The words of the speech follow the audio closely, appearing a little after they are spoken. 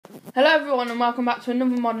Hello everyone and welcome back to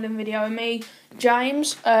another modelling video with me,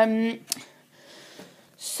 James. This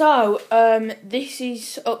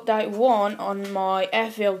is update 1 on my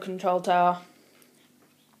Airfield control tower.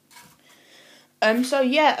 I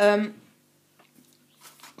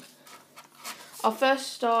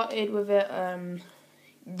first started with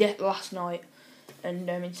it last night, and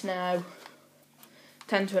it's now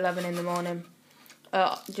 10 to 11 in the morning,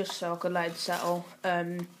 just so I could let it settle.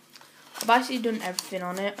 I've basically done everything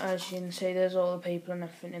on it. As you can see, there's all the people and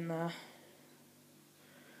everything in there.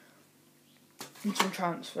 And some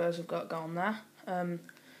transfers I've got going there.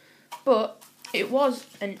 But it was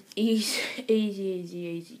an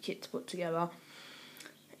easy kit to put together.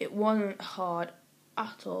 It wasn't hard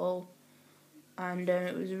at all. And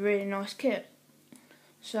it was a really nice kit.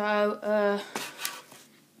 So,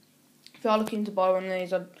 if you're looking to buy one of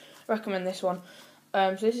these, I'd recommend this one.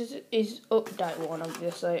 So this is update 1,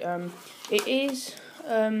 obviously. It is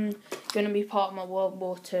going to be part of my World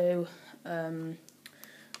War II,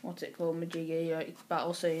 what's it called, majiggy, like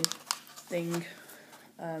battle scene thing.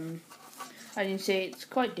 As you can see, it's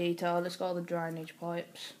quite detailed. It's got all the drainage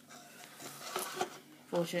pipes.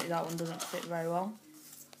 Fortunately, that one doesn't fit very well.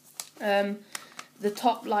 The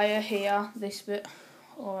top layer here, this bit,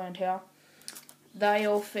 all around here, they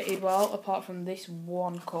all fitted well, apart from this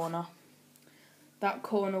one corner. That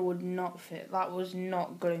corner would not fit. That was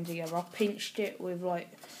not going together. I pinched it with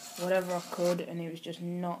like whatever I could, and it was just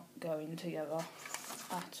not going together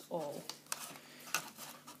at all.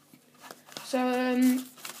 So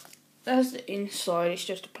there's the inside. It's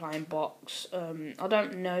just a plain box. I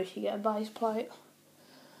don't know if you get a base plate.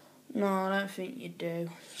 No, I don't think you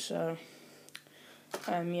do. So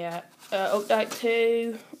update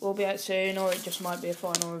 2 will be out soon, or it just might be a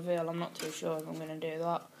final reveal. I'm not too sure if I'm going to do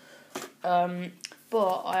that.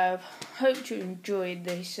 But I hope you enjoyed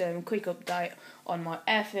this quick update on my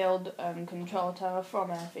Airfield control tower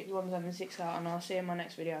from Airfield 176 out, and I'll see you in my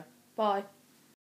next video. Bye.